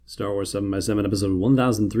Star Wars 7x7, episode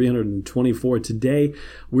 1324. Today,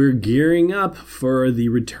 we're gearing up for the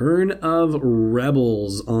return of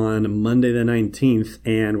Rebels on Monday the 19th,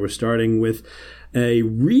 and we're starting with a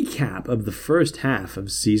recap of the first half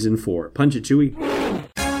of Season 4. Punch it, Chewie.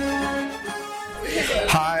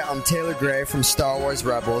 Hi, I'm Taylor Gray from Star Wars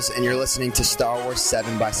Rebels, and you're listening to Star Wars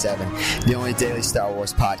 7x7, the only daily Star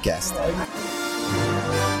Wars podcast.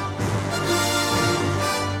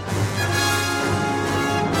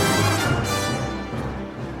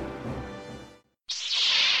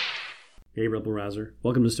 Hey, Rebel Rouser.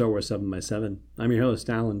 Welcome to Star Wars 7x7. I'm your host,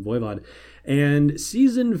 Alan Voivod. And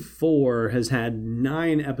Season 4 has had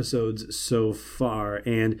 9 episodes so far,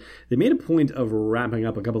 and they made a point of wrapping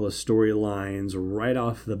up a couple of storylines right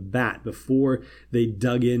off the bat before they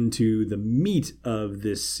dug into the meat of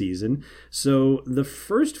this season. So the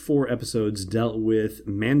first 4 episodes dealt with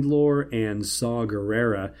Mandalore and Saw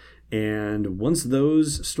Gerrera, and once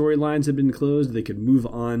those storylines had been closed, they could move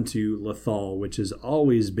on to Lothal, which has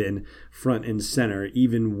always been front and center,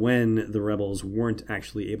 even when the Rebels weren't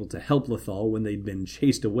actually able to help Lothal. When they'd been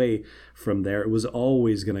chased away from there, it was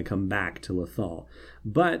always going to come back to Lothal.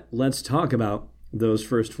 But let's talk about those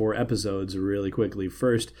first 4 episodes really quickly.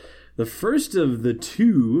 First, the first of the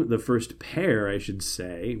two, the first pair, I should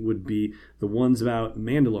say, would be the ones about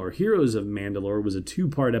Mandalore. Heroes of Mandalore was a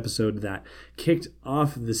 2-part episode that kicked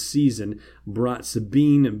off the season, brought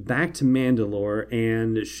Sabine back to Mandalore,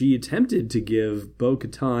 and she attempted to give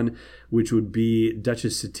Bo-Katan, which would be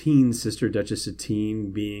Duchess Satine's sister, Duchess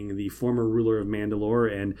Satine being the former ruler of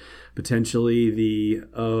Mandalore and potentially the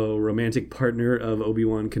romantic partner of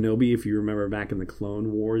Obi-Wan Kenobi, if you remember back in the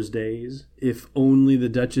Clone Wars days. If only the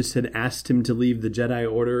Duchess had asked him to leave the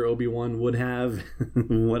Jedi Order, Obi-Wan would have.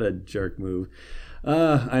 What a jerk move.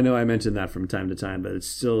 I know I mentioned that from time to time, but it's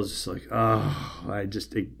still just like,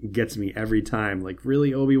 it gets me every time. Like,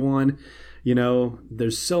 really, Obi-Wan? You know,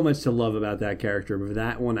 there's so much to love about that character, but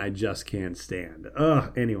that one I just can't stand.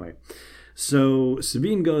 Anyway. So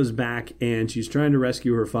Sabine goes back, and she's trying to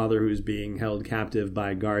rescue her father, who's being held captive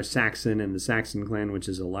by Gar Saxon and the Saxon clan, which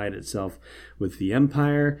is allied itself with the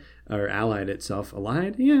Empire, or allied itself.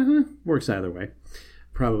 Allied? Yeah, works either way.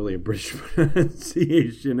 Probably a British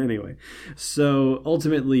pronunciation anyway. So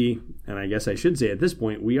ultimately, and I guess I should say at this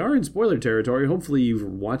point, we are in spoiler territory. Hopefully you've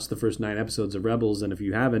watched the first 9 episodes of Rebels, and if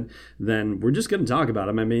you haven't, then we're just going to talk about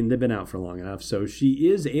them. I mean, they've been out for long enough. So she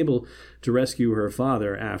is able to rescue her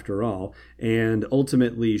father after all, and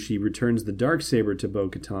ultimately she returns the Darksaber to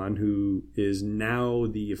Bo-Katan, who is now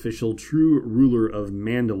the official true ruler of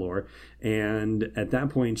Mandalore. And at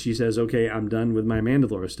that point she says, okay, I'm done with my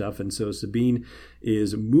Mandalore stuff. And so Sabine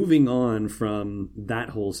is moving on from that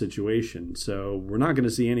whole situation. So we're not going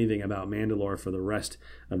to see anything about Mandalore for the rest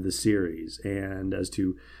of the series. And as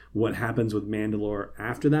to what happens with Mandalore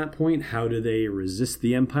after that point, how do they resist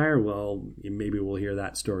the Empire? Well, maybe we'll hear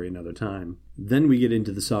that story another time. Then we get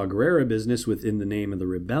into the Saw Gerrera business within the name of the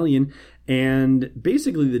rebellion, and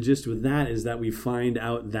basically the gist with that is that we find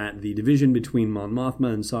out that the division between Mon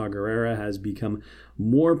Mothma and Saw Gerrera has become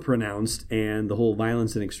more pronounced, and the whole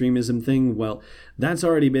violence and extremism thing, well, that's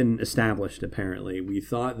already been established apparently. We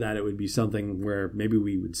thought that it would be something where maybe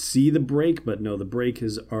we would see the break, but no, the break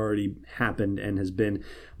has already happened and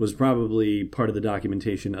was probably part of the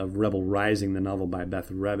documentation of Rebel Rising, the novel by Beth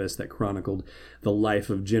Revis that chronicled the life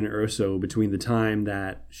of Jyn Erso between the time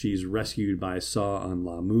that she's rescued by Saw on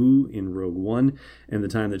Lamu in Rogue One and the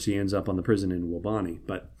time that she ends up on the prison in Wobani.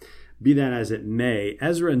 But be that as it may,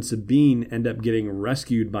 Ezra and Sabine end up getting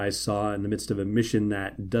rescued by Saw in the midst of a mission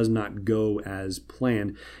that does not go as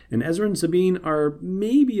planned. And Ezra and Sabine are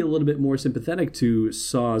maybe a little bit more sympathetic to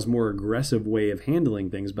Saw's more aggressive way of handling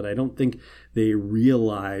things, but I don't think they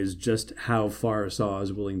realize just how far Saw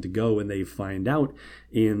is willing to go when they find out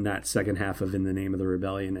in that second half of In the Name of the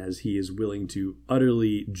Rebellion, as he is willing to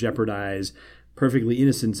utterly jeopardize perfectly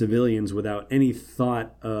innocent civilians without any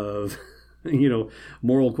thought of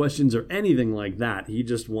moral questions or anything like that. He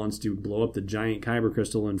just wants to blow up the giant kyber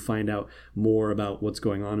crystal and find out more about what's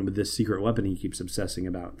going on with this secret weapon he keeps obsessing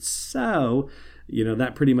about. So,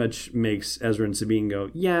 that pretty much makes Ezra and Sabine go,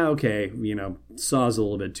 yeah, okay, Saw's a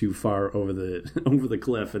little bit too far over the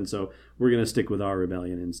cliff, and so we're going to stick with our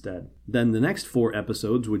rebellion instead. Then the next 4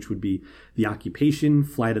 episodes, which would be The Occupation,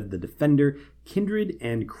 Flight of the Defender, Kindred,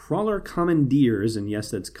 and Crawler Commandeers, and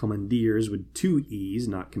yes, that's Commandeers with 2 E's,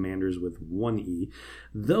 not Commanders with 1 E.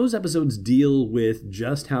 Those episodes deal with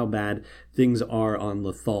just how bad things are on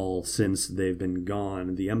Lothal since they've been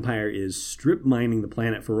gone. The Empire is strip mining the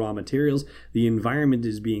planet for raw materials. The environment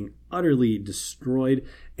is being utterly destroyed,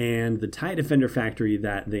 and the TIE Defender factory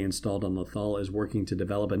that they installed on Lothal is working to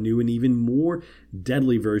develop a new and even more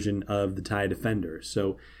deadly version of the TIE Defender.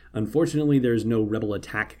 So unfortunately, there's no Rebel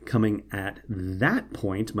attack coming at that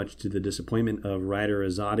point, much to the disappointment of Ryder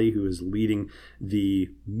Azadi, who is leading the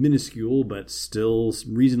minuscule but still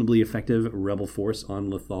reasonably effective Rebel force on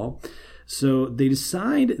Lothal. So they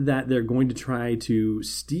decide that they're going to try to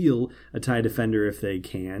steal a TIE Defender if they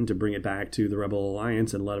can, to bring it back to the Rebel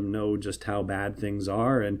Alliance and let them know just how bad things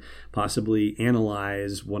are and possibly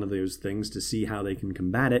analyze one of those things to see how they can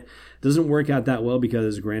combat it. Doesn't work out that well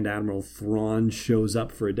because Grand Admiral Thrawn shows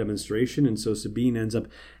up for a demonstration, and so Sabine ends up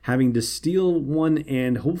having to steal one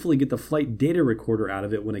and hopefully get the flight data recorder out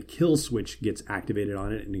of it when a kill switch gets activated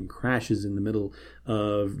on it and it crashes in the middle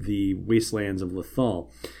of the wastelands of Lothal.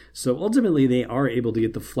 So ultimately, they are able to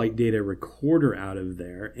get the flight data recorder out of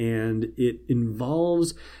there, and it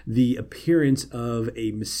involves the appearance of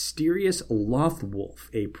a mysterious Lothwolf,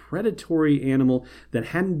 a predatory animal that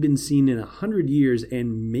hadn't been seen in 100 years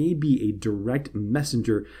and may be a direct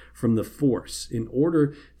messenger from the Force. In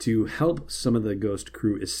order to help some of the Ghost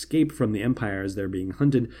crew escape from the Empire as they're being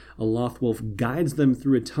hunted, a Lothwolf guides them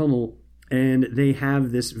through a tunnel, and they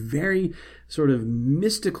have this very sort of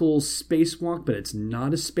mystical spacewalk, but it's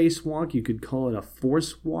not a spacewalk. You could call it a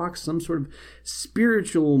force walk, some sort of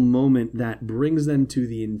spiritual moment that brings them to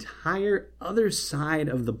the entire other side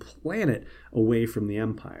of the planet away from the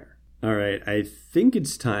Empire. All right, I think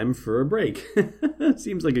it's time for a break.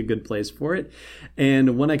 Seems like a good place for it.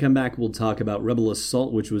 And when I come back, we'll talk about Rebel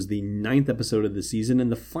Assault, which was the 9th episode of the season and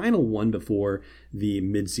the final one before the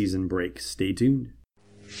mid-season break. Stay tuned.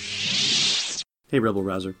 Hey Rebel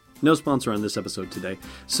Rouser, no sponsor on this episode today,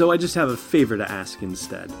 so I just have a favor to ask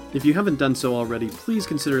instead. If you haven't done so already, please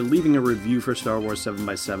consider leaving a review for Star Wars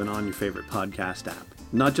 7x7 on your favorite podcast app.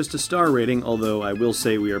 Not just a star rating, although I will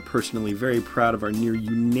say we are personally very proud of our near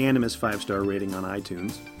unanimous 5-star rating on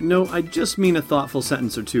iTunes. No, I just mean a thoughtful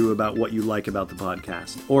sentence or two about what you like about the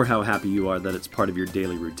podcast, or how happy you are that it's part of your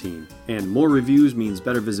daily routine. And more reviews means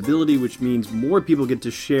better visibility, which means more people get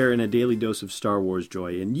to share in a daily dose of Star Wars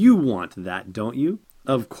joy, and you want that, don't you?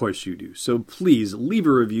 Of course you do. So please leave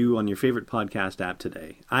a review on your favorite podcast app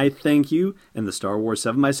today. I thank you, and the Star Wars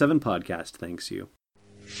 7x7 podcast thanks you.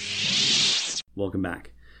 Welcome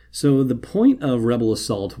back. So the point of Rebel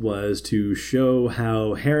Assault was to show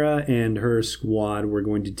how Hera and her squad were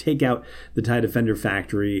going to take out the TIE Defender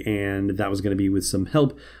factory, and that was going to be with some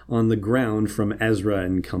help on the ground from Ezra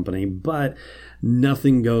and company, but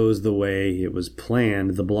nothing goes the way it was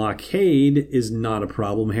planned. The blockade is not a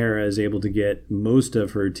problem. Hera is able to get most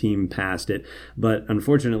of her team past it, but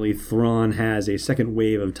unfortunately Thrawn has a second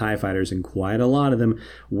wave of TIE fighters and quite a lot of them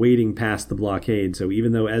waiting past the blockade. So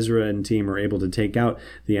even though Ezra and team are able to take out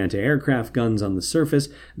the anti-aircraft guns on the surface,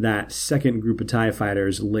 that second group of TIE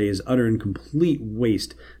fighters lays utter and complete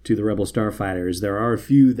waste to the Rebel starfighters. There are a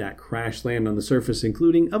few that crash land on the surface,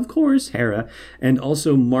 including, of course, Hera, and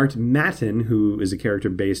also Mart Matin, who is a character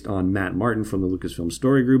based on Matt Martin from the Lucasfilm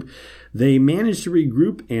Story Group. They manage to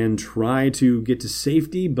regroup and try to get to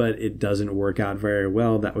safety, but it doesn't work out very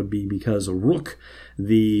well. That would be because Rook,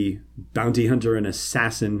 the bounty hunter and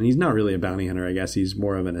assassin, he's not really a bounty hunter, I guess. He's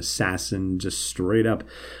more of an assassin, just straight up.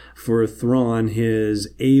 For Thrawn,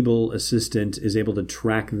 his able assistant is able to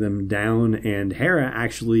track them down, and Hera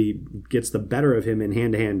actually gets the better of him in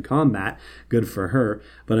hand-to-hand combat. Good for her.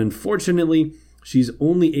 But unfortunately, she's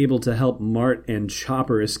only able to help Mart and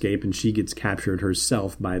Chopper escape, and she gets captured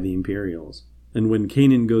herself by the Imperials. And when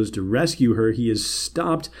Kanan goes to rescue her, he is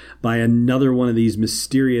stopped by another one of these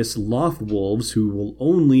mysterious Lothwolves who will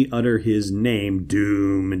only utter his name,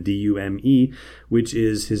 Dume, D-U-M-E, which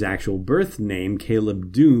is his actual birth name,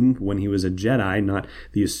 Caleb Dume, when he was a Jedi, not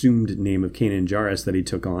the assumed name of Kanan Jarrus that he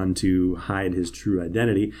took on to hide his true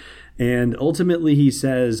identity. And ultimately he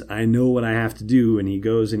says, I know what I have to do, and he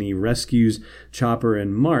goes and he rescues Chopper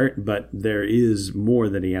and Mart, but there is more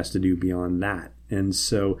that he has to do beyond that. And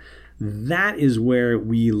so that is where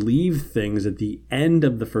we leave things at the end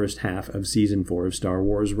of the first half of Season 4 of Star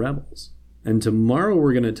Wars Rebels. And tomorrow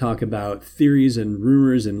we're going to talk about theories and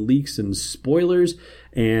rumors and leaks and spoilers,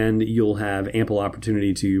 and you'll have ample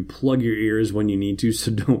opportunity to plug your ears when you need to, so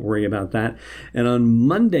don't worry about that. And on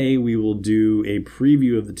Monday, we will do a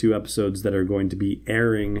preview of the 2 episodes that are going to be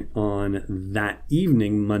airing on that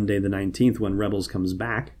evening, Monday the 19th, when Rebels comes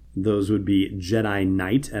back. Those would be Jedi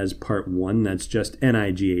Knight as part 1, that's just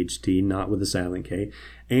N-I-G-H-T, not with a silent K,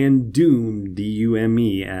 and Dume,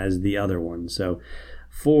 D-U-M-E, as the other one. So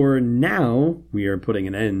For now, we are putting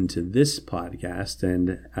an end to this podcast,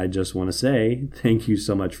 and I just want to say thank you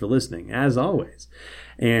so much for listening, as always.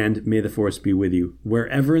 And may the Force be with you,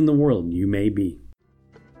 wherever in the world you may be.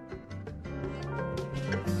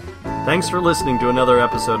 Thanks for listening to another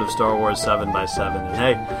episode of Star Wars 7x7. And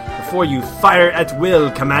hey, before you fire at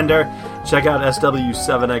will, Commander, check out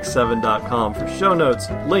SW7x7.com for show notes,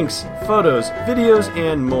 links, photos, videos,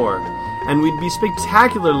 and more. And we'd be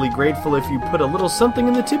spectacularly grateful if you put a little something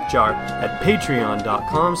in the tip jar at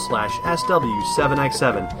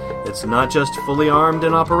patreon.com/SW7x7. It's not just fully armed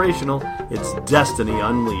and operational, it's Destiny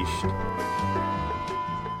Unleashed.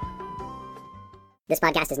 This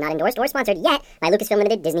podcast is not endorsed or sponsored yet by Lucasfilm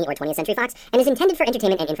Limited, Disney, or 20th Century Fox, and is intended for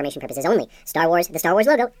entertainment and information purposes only. Star Wars, the Star Wars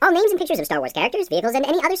logo, all names and pictures of Star Wars characters, vehicles, and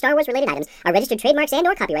any other Star Wars-related items are registered trademarks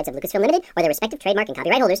and/or copyrights of Lucasfilm Limited or their respective trademark and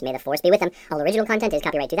copyright holders. May the Force be with them. All original content is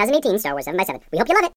copyright 2018 Star Wars 7x7. We hope you love it.